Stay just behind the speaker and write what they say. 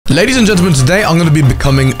Ladies and gentlemen, today I'm going to be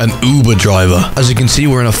becoming an Uber driver. As you can see,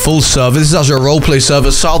 we're in a full server. This is actually a roleplay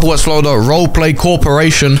server, Southwest Florida Roleplay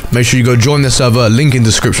Corporation. Make sure you go join the server, link in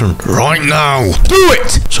description right now. Do it!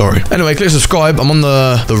 Sorry. Anyway, click subscribe. I'm on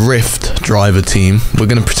the Rift driver team. We're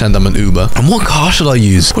going to pretend I'm an Uber. And what car should I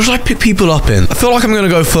use? What should I pick people up in? I feel like I'm going to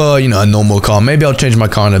go for, you know, a normal car. Maybe I'll change my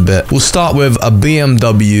car in a bit. We'll start with a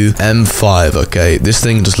BMW M5, okay? This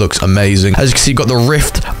thing just looks amazing. As you can see, got the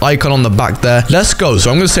Rift icon on the back there. Let's go. So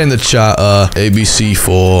I'm going to say in the chat, ABC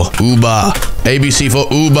for Uber. ABC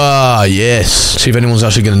for Uber. Yes. See if anyone's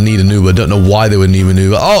actually going to need an Uber. Don't know why they would need an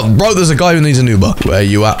Uber. Oh, bro, there's a guy who needs an Uber. Where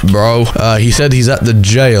you at, bro? He said he's at the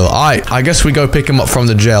jail. Alright, I guess we go pick him up from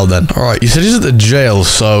the jail then. Alright, he said he's at the jail,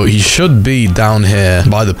 so he should be down here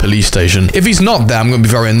by the police station. If he's not there, I'm going to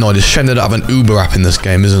be very annoyed. It's a shame they don't have an Uber app in this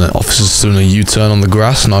game, isn't it? Officer's doing a U-turn on the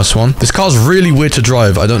grass. Nice one. This car's really weird to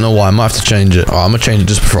drive. I don't know why. I might have to change it. Alright, I'm going to change it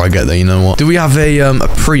just before I get there. You know what? Do we have a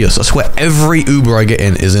Prius? I swear every Uber I get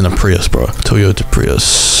in is in a Prius, bro. Toyota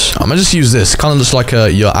Prius. I'm going to just use this. Kind of looks like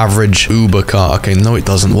your average Uber car. Okay, no it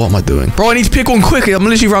doesn't. What am I doing? Bro, I need to pick one quickly. I'm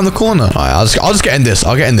literally around the corner. Alright, I'll just get in this.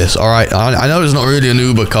 I'll get in this. Alright, I know it's not really an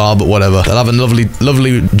Uber car, but whatever. They'll have a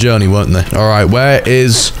lovely journey, won't they? Alright, where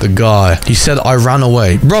is the guy? He said I ran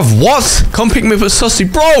away. Bruv, what? Come pick me up at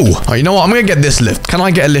Sussy. Bro! Alright, you know what? I'm going to get this lift. Can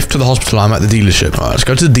I get a lift to the hospital? I'm at the dealership. Alright, let's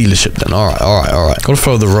go to the dealership then. Alright. Gotta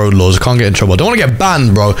follow the road laws. I can't get in trouble. I don't want to get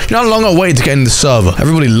banned, bro. You know how long I waited to get in the server?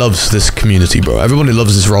 Everybody loves this community, bro. Everybody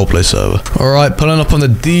loves this roleplay server. Alright, pulling up on the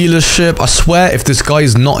dealership. I swear, if this guy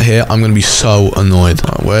is not here, I'm going to be so annoyed.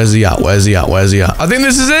 Right, where's he at? Where's he at? Where's he at? I think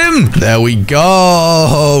this is him! There we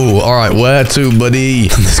go! Alright, where to, buddy?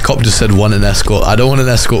 This cop just said want an escort. I don't want an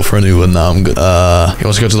escort for an Uber now. I'm good. He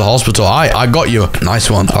wants to go to the hospital. I got you. Nice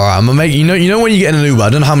one. Alright, I'm gonna make, you know when you get in an Uber, I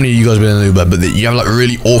don't know how many of you guys been in an Uber, but you have like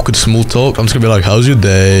really awkward small talk. I'm just gonna be like, how's your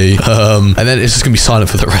day? And then it's just gonna be silent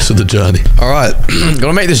for the rest of the journey. Alright,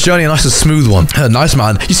 gotta make this journey a nice and smooth one. Nice,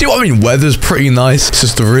 man. You see what I mean? Weather's pretty nice. It's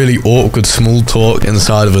just a really awkward small talk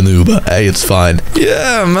inside of an Uber. Hey, it's fine.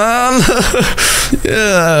 Yeah, man.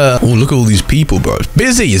 Yeah. Oh, look at all these people, bro. It's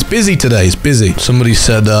busy. It's busy today. It's busy. Somebody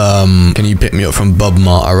said, can you pick me up from Bub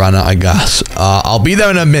Mart? I ran out of gas. I'll be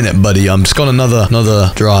there in a minute, buddy. I'm just got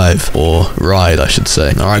another drive or ride, I should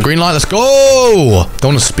say. All right, green light. Let's go.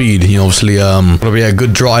 Don't want to speed. You know, obviously, want to be a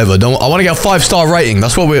good driver. I want to get a 5-star rating.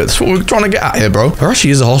 That's what we're trying to get at here, bro. There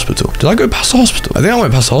actually is a hospital. Did I go past the hospital? I think I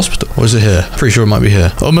went past the hospital. Or is it here? Pretty sure it might be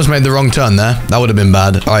here. Almost made the wrong turn there. That would have been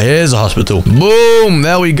bad. All right, here's a hospital. Boom.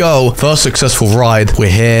 There we go. First successful ride. We're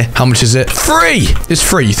here. How much is it? Free. It's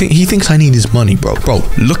free. He thinks I need his money, bro. Bro,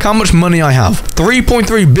 look how much money I have.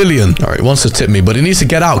 3.3 billion. All right, he wants to tip me, but he needs to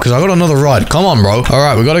get out because I got another ride. Come on, bro. All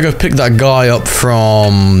right, we got to go pick that guy up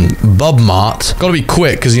from Bub Mart. Got to be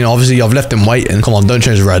quick because, you know, obviously I've left him waiting. Come on, don't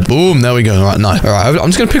change red. Boom. There we go. All right, nice. All right, I'm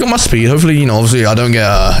just going to pick up my speed. Hopefully, you know, obviously I don't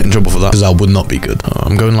get in trouble for that because that would not be good.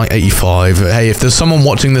 I'm going like 85. Hey, if there's someone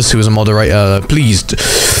watching this who is a moderator, please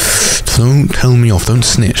don't tell me off. Don't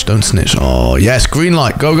snitch. Don't snitch. Oh, yes. Green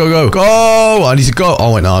light. Go, go, go. Go. I need to go.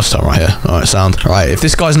 Oh, wait. No, I'll start right here. All right, sound. All right. If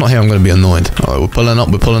this guy's not here, I'm going to be annoyed. All right. We're pulling up.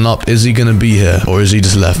 We're pulling up. Is he going to be here? Or is he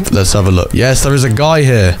just left? Let's have a look. Yes, there is a guy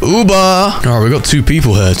here. Uber. All right. We've got 2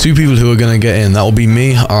 people here. 2 people who are going to get in. That will be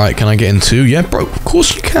me. All right. Can I get in 2? Yeah, bro. Of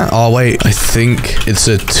course you can. Oh, wait. I think it's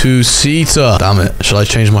a 2-seater. Damn it. Should I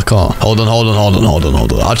change my car? Hold on.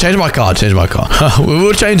 I'll change my car.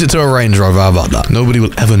 We'll change it to a Range Rover. How about that? Nobody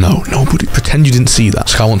will ever know. Nobody. Pretend you didn't see that.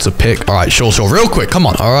 This guy wants to pick. All right, sure. Real quick. Come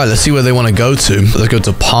on. All right, let's see where they want to go to. Let's go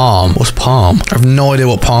to Palm. What's Palm? I have no idea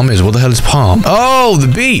what Palm is. What the hell is Palm? Oh,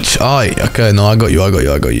 the beach. All right. Okay, no, I got you. All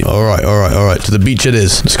right. To the beach it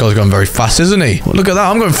is. This guy's going very fast, isn't he? Well, look at that.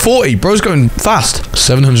 I'm going 40. Bro's going fast.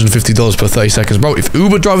 $750 per 30 seconds. Bro, if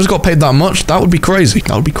Uber drivers got paid that much, that would be crazy.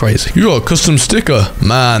 You got a custom sticker.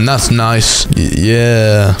 Man, that's nice.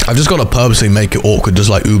 Yeah. I've just got to purposely make it awkward, just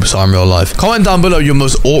like Uber style in real life. Comment down below your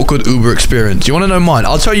most awkward Uber experience. You want to know mine?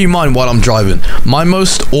 I'll tell you mine while I'm driving. My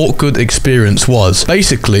most awkward experience was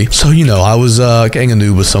basically, so, you know, I was getting an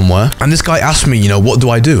Uber somewhere and this guy asked me, you know, what do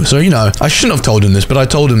I do? So, you know, I shouldn't have told him this, but I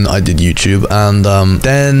told him that I did YouTube, and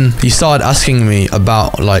then he started asking me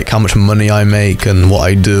about like how much money I make and what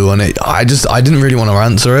I do, and I didn't really want to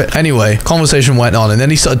answer it. Anyway, conversation went on, and then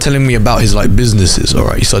he started telling me about his like businesses. All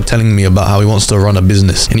right, he started telling me about how he wants to run a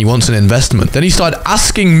business and he wants an investment. Then he started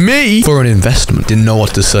asking me for an investment. Didn't know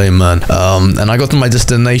what to say, man. man. And I got to my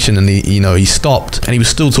destination, and he stopped, and he was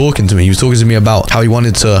still talking to me. He was talking to me about how he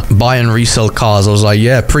wanted to buy and resell cars. I was like,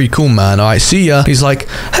 yeah, pretty cool, man. All right, see ya. He's like,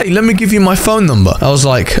 hey, let me give you my phone number. I was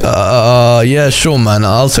like, yeah, sure, man.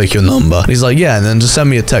 I'll take your number. He's like, yeah, and then just send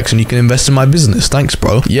me a text and you can invest in my business. Thanks,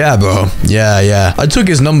 bro. Yeah, bro. Yeah. I took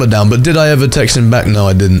his number down, but did I ever text him back? No,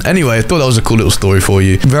 I didn't. Anyway, I thought that was a cool little story for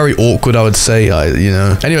you. Very awkward, I would say.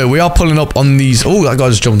 Anyway, we are pulling up on these. Oh, that guy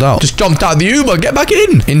just jumped out. Just jumped out of the Uber. Get back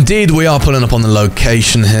in. Indeed, we are pulling up on the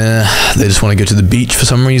location here. They just want to go to the beach for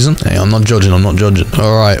some reason. Hey, I'm not judging.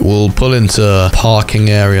 All right, we'll pull into parking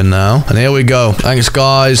area now. And here we go. Thanks,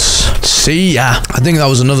 guys. See ya. I think that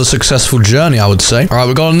was another successful journey, I would say. All right,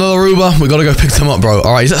 we got another Uber. We got to go pick them up, bro.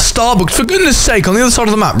 All right, he's at Starbucks. For goodness sake, on the other side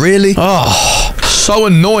of the map. Really? Oh, so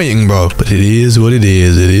annoying, bro. But it is what it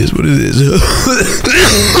is. It is what it is.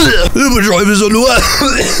 Uber drivers unwell.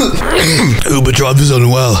 Uber drivers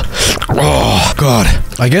unwell. Oh, God.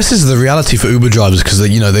 I guess this is the reality for Uber drivers because,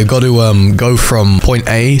 they've got to go from point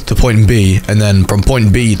A to point B and then from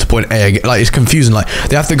point B to point A. Like, it's confusing. Like,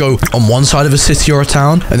 they have to go on one side of a city or a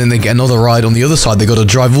town and then they get another ride on the other side. They got to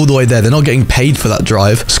drive all the way there. They're not getting paid for that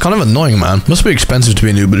drive. It's kind of annoying, man. Must be expensive to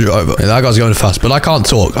be an Uber driver. Yeah, that guy's going fast, but I can't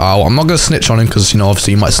talk. Oh, I'm not going to snitch on him because,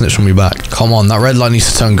 obviously he might snitch on me back. Come on, that red light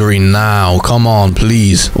needs to turn green now. Come on,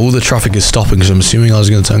 please. All the traffic is stopping, so I'm assuming I was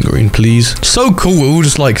going to turn green, please. So cool. We're all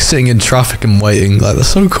just like sitting in traffic and waiting. Like, that's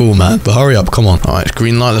so cool, man. But hurry up, come on. All right,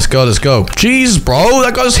 green light, let's go. Jeez, bro,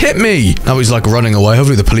 that guy's hit me. Now he's like running away.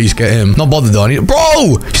 Hopefully the police get him. Not bothered though.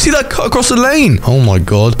 Bro, you see that cut across the lane? Oh my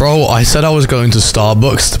God. Bro, I said I was going to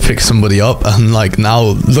Starbucks to pick somebody up, and like now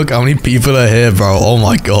look how many people are here, bro. Oh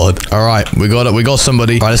my God. All right, we got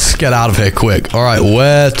somebody. All right, let's get out of here quick. All right,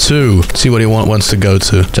 where to? Let's see what he wants to go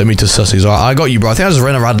to. Take me to Sussie's. All right, I got you, bro. I think I just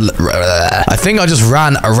ran a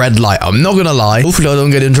red light. I'm not gonna lie. Hopefully I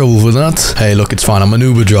don't get in trouble for that. Hey, look, it's fine. I'm an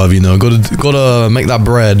Uber driver, Gotta make that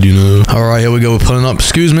bread, All right, here we go. We're pulling up.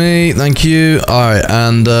 Excuse me. Thank you. All right,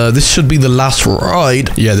 and this should be the last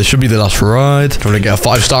ride. Yeah, this should be the last ride. Trying to get a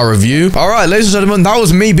 5-star review. All right, ladies and gentlemen, that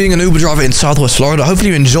was me being an Uber driver in Southwest Florida. Hopefully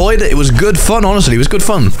you enjoyed it. It was good fun, honestly. It was good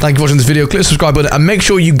fun. Thank you for watching this video. Click the subscribe button and make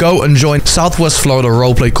sure you go and join Southwest Florida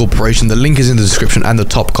Roleplay Corporation. The link is in the description and the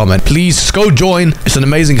top comment. Please just go join. It's an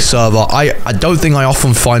amazing server. I don't think I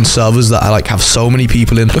often find servers that I have so many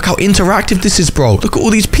people in. Look how interactive this is, bro. Look at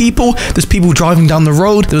all these people. There's people driving down the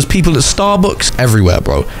road. There's people at Starbucks. Everywhere,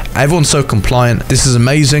 bro. Everyone's so compliant. This is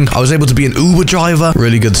amazing. I was able to be an Uber driver.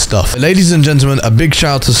 Really good stuff. Ladies and gentlemen, a big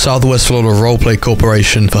shout out to Southwest Florida Roleplay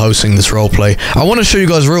Corporation for hosting this roleplay. I want to show you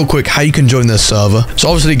guys real quick how you can join their server. So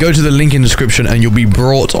obviously go to the link in the description and you'll be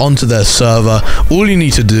brought onto their server. All you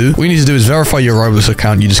need to do is verify your Roblox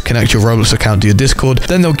account. You just connect your Roblox account to your Discord.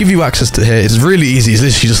 Then they'll give you access to here. It's really easy. It's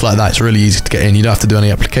literally just like that. It's really easy to get in. You don't have to do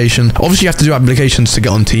any application. Obviously you have to do applications to get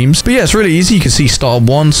on teams. But yeah, it's really easy. You can see Startup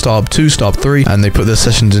 1, Startup 2, Startup 3, and they put their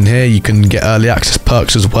sessions in here. You can get early access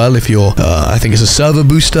perks as well if you're, I think it's a server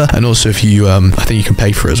booster, and also if you, I think you can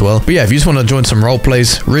pay for it as well. But yeah, if you just want to join some role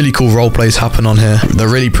plays, really cool role plays happen on here. They're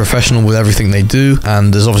really professional with everything they do,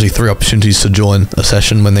 and there's obviously 3 opportunities to join a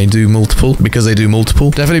session when they do multiple, because they do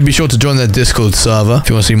multiple. Definitely be sure to join their Discord server. If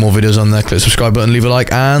you want to see more videos on there, click the subscribe button, leave a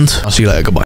like, and I'll see you later. Goodbye.